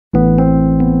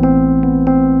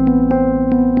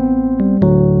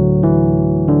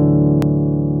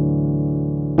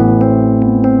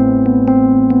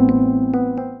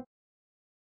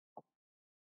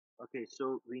Okay,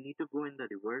 so we need to go in the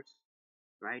reverse,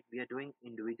 right? We are doing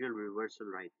individual reversal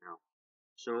right now.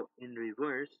 So in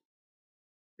reverse,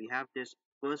 we have this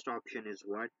first option is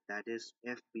what? That is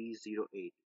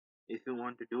FB08. If you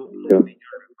want to do Yeah.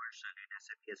 individual reversal in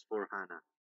SAP S4HANA.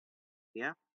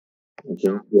 Yeah. So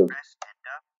Okay. Yeah. press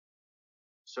enter.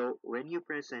 So when you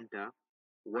press enter,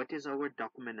 what is our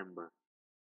document number?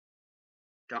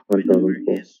 Document number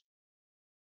 1004. is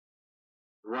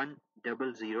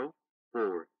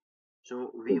 1004.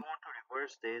 So we Yeah. want to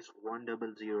reverse this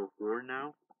 1004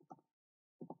 now.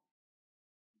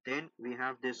 Then we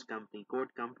have this company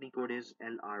code. Company code is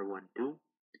LR12.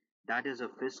 That is a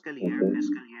fiscal year. Okay.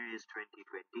 Fiscal year is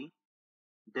 2020.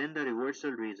 Then the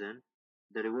reversal reason.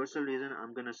 The reversal reason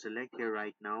I'm going to select here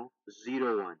right now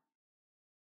 01.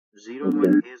 01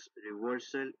 Okay. is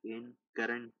reversal in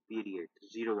current period.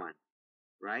 01.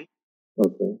 Right?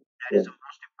 Okay. That is Yeah. the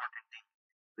most important thing.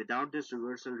 Without this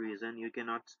reversal reason, you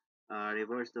cannot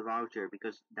reverse the voucher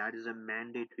because that is a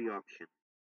mandatory option.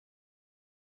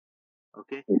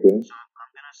 Okay, Okay. so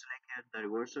I'm gonna select here the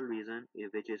reversal reason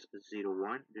which is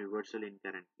 01, reversal in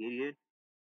current period.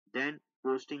 Then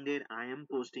posting date, I am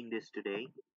posting this today.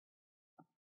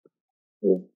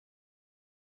 Yeah.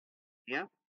 Yeah.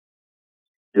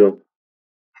 Yeah. Now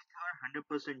if you are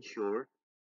 100% sure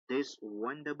this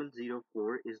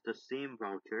 1004 is the same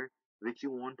voucher which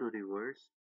you want to reverse,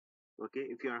 okay,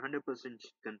 if you are 100%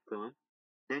 confirmed,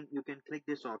 then you can click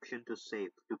this option to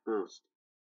save to post.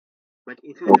 But Okay.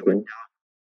 if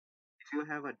you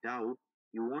have a doubt,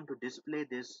 you want to display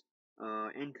this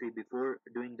entry before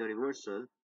doing the reversal,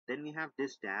 then we have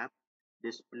this tab,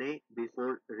 display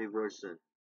before reversal.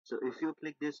 So if you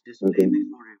click this display Okay.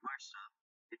 before reversal,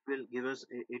 it will give us,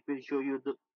 it will show you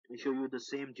the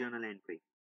same journal entry.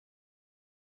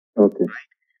 Okay.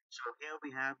 So here we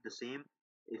have the same.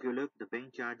 If you look, the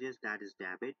bank charges, that is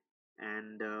debit,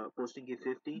 and posting fee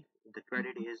 50. The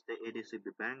credit is the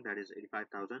ADCB bank, that is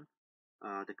 85,000.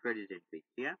 The credit entry.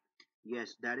 Yeah.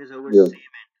 Yes, that is our Yeah.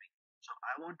 same. So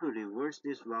I want to reverse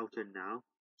this voucher now.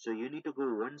 So you need to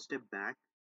go one step back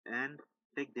and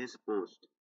click this post.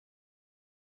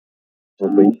 So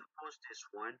when Okay. you post this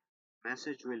one,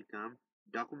 message will come.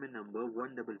 Document number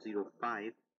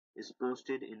 1005 is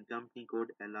posted in company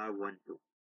code LR12.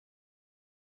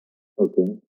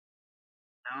 Okay.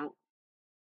 Now,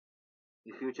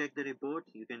 if you check the report,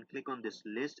 you can click on this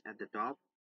list at the top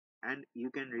and you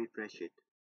can refresh it.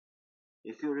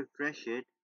 If you refresh it,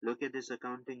 look at this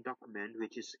accounting document,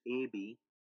 which is AB,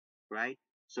 right?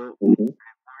 So Mm-hmm.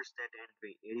 reverse that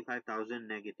entry, 85,000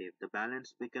 negative. The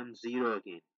balance becomes zero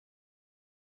again.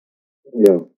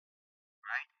 Yeah.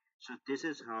 So this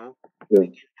is how Yeah. we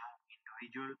can do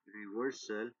individual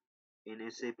reversal in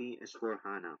SAP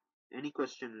S4HANA. Any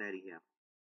question, Larry, here?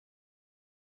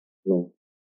 No.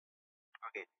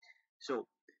 Okay. So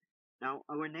now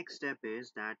our next step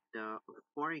is that,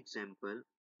 for example,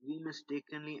 we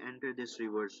mistakenly enter this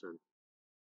reversal.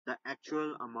 The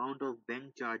actual amount of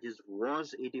bank charges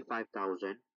was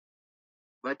 85,000,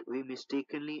 but we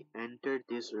mistakenly entered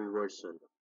this reversal.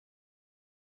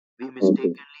 We Okay.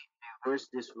 mistakenly reverse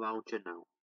this voucher now.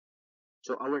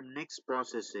 So our next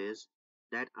process is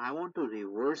that I want to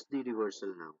reverse the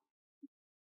reversal now.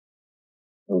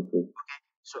 Okay.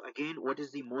 So again, what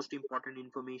is the most important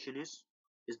information is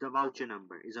the voucher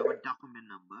number, is our document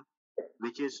number,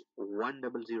 which is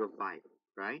 1005,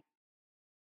 right?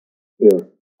 Yeah.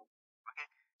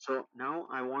 So now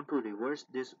I want to reverse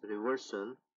this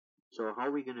reversal. So how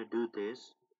are we gonna do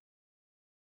this?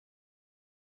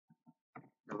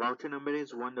 The voucher number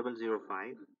is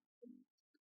 1005.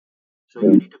 So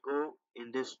you Yeah. need to go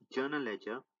in this journal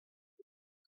ledger.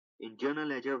 In journal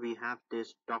ledger, we have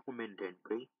this document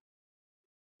entry.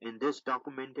 In this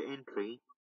document entry,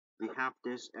 we have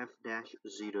this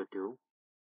F-02.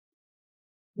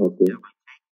 Okay.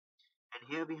 And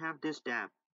here we have this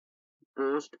tab,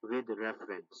 post with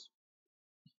reference.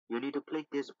 You need to click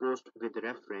this post with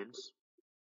reference.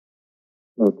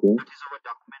 Okay. That is our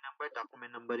document number.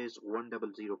 Document number is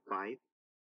 1005.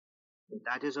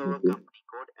 That is our Okay. company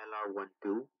code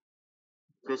LR12.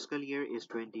 Fiscal year is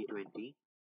 2020.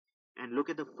 And look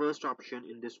at the first option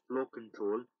in this flow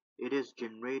control. It is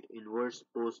generate inverse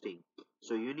posting.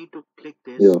 So you need to click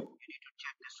this. Yeah. You need to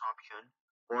check this option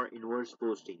for inverse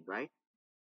posting, right?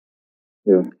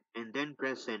 Yeah. And then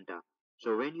press enter.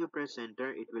 So when you press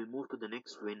enter, it will move to the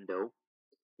next window.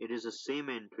 It is the same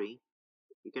entry.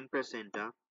 You can press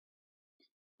enter.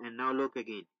 And now look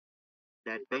again.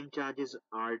 That bank charges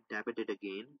are debited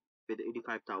again with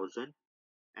 85,000,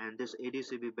 and this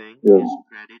ADCB bank Yeah. is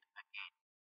credit again.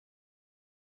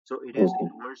 So it is Okay.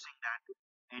 inversing that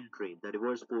entry, the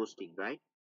reverse posting, right?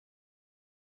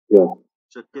 Yeah.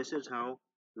 So this is how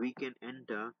we can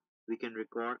enter, we can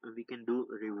record, and we can do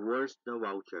reverse the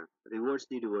voucher, reverse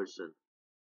the reversal,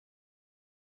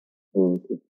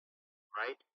 Okay.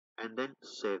 right? And then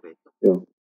save it. Yeah.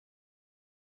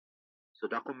 So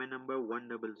document number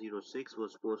 1006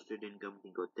 was posted in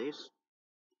company code this.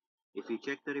 If you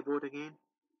check the report again,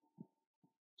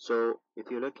 so if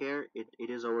you look here, it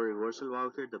is our reversal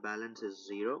voucher. The balance is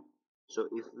 0. So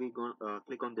if we go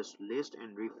click on this list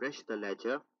and refresh the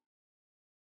ledger,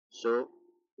 so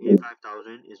Yeah.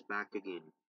 85,000 is back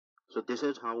again. So this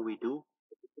is how we do.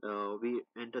 We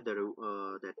enter the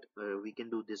that we can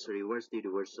do this reverse the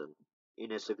reversal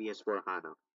in SAP S4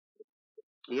 HANA.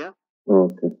 Clear?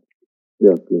 Okay.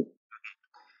 Yeah. Clear.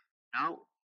 Now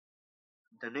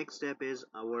the next step is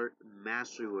our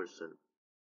mass reversal.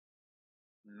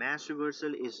 Mass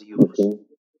reversal is used Okay.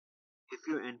 if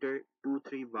you enter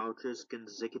 2-3 vouchers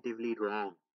consecutively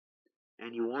wrong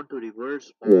and you want to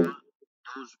reverse all Yeah.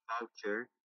 those voucher,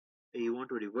 you want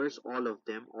to reverse all of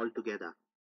them altogether.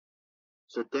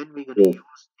 So then we're gonna Yeah.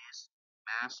 use this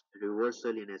mass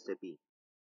reversal in SAP.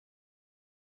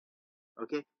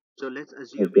 Okay, so let's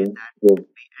assume it Okay. that Yeah.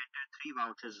 we enter three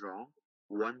vouchers wrong: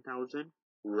 1000,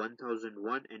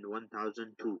 1001, and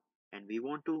 1002, and we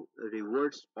want to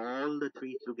reverse all the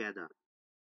three together.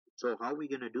 So how we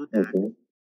gonna do that? Okay.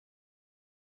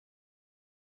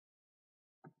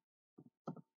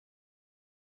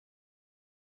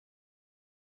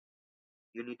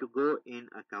 You need to go in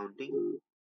accounting.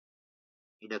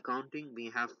 In accounting we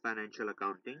have financial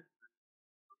accounting.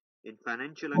 In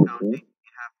financial Okay. accounting we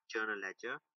have journal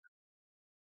ledger.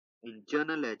 In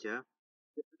journal ledger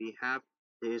we have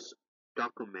this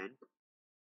document.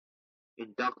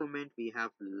 In document we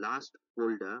have last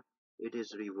folder, it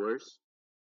is reverse.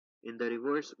 In the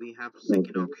reverse we have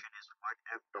second Okay. option is what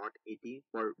f.at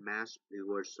for mass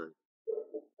reversal.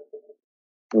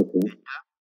 Okay.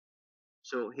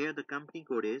 So here the company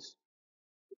code is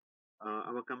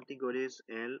our company code is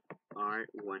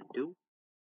LR12,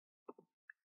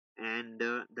 and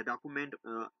the document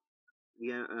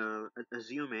we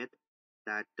assume it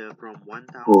that from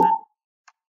 1000 Yeah.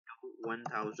 to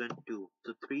 1002.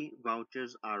 So three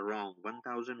vouchers are wrong: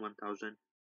 1000,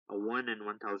 1001, and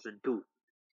 1002.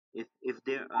 If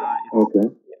there Okay.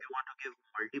 if you want to give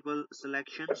multiple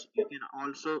selections, you can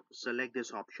also select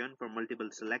this option for multiple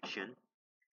selection.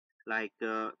 Like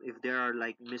if there are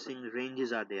like missing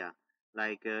ranges are there,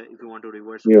 like if you want to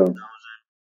reverse Yeah. 1000,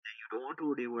 you don't want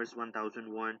to reverse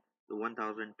 1001 to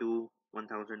 1002,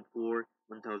 1004,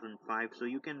 1005, so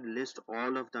you can list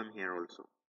all of them here also.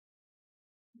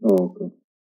 Okay.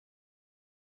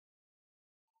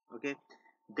 Okay,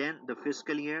 then the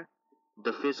fiscal year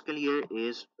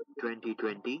is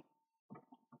 2020,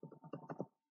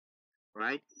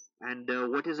 right? And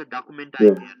what is the document type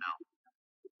Yeah. here now?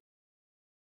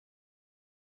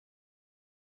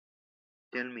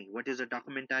 Tell me, what is the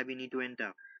document type we need to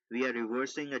enter? We are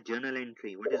reversing a journal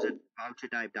entry. What is the voucher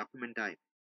type, document type?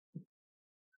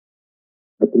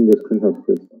 I think your screen has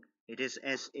this. It is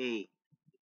SA,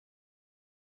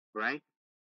 right?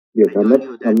 Yes. I I'm told not.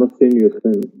 you that I'm not seeing your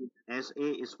screen. SA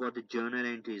is for the journal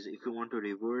entries. If you want to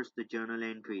reverse the journal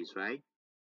entries, right?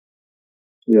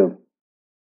 Yeah.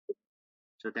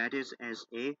 So that is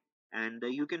SA, and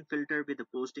you can filter with the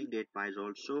posting date wise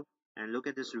also. And look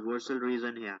at this reversal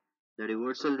reason here. The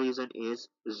reversal reason is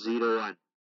 01.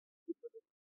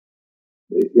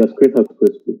 Your screen has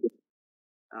this.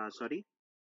 Sorry.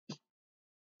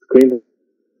 Screen.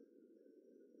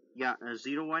 Yeah,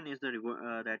 01 is the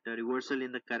reversal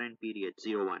in the current period,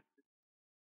 01.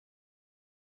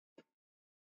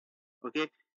 Okay,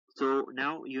 so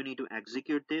now you need to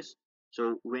execute this.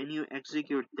 So when you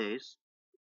execute this,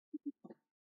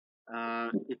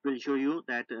 it will show you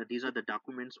that these are the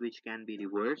documents which can be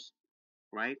reversed,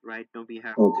 right now we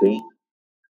have Okay. three.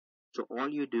 So all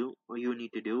you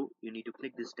need to do, you need to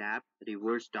click this tab,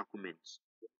 reverse documents.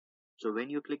 So when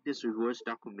you click this reverse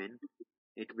document,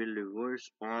 it will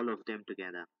reverse all of them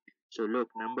together. So look,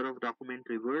 number of document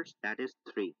reversed, that is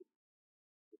 3.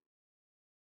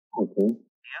 Okay.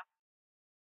 Yeah.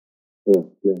 Yeah.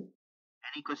 Yeah.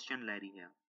 Any question, Larry,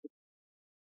 here?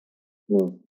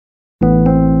 No.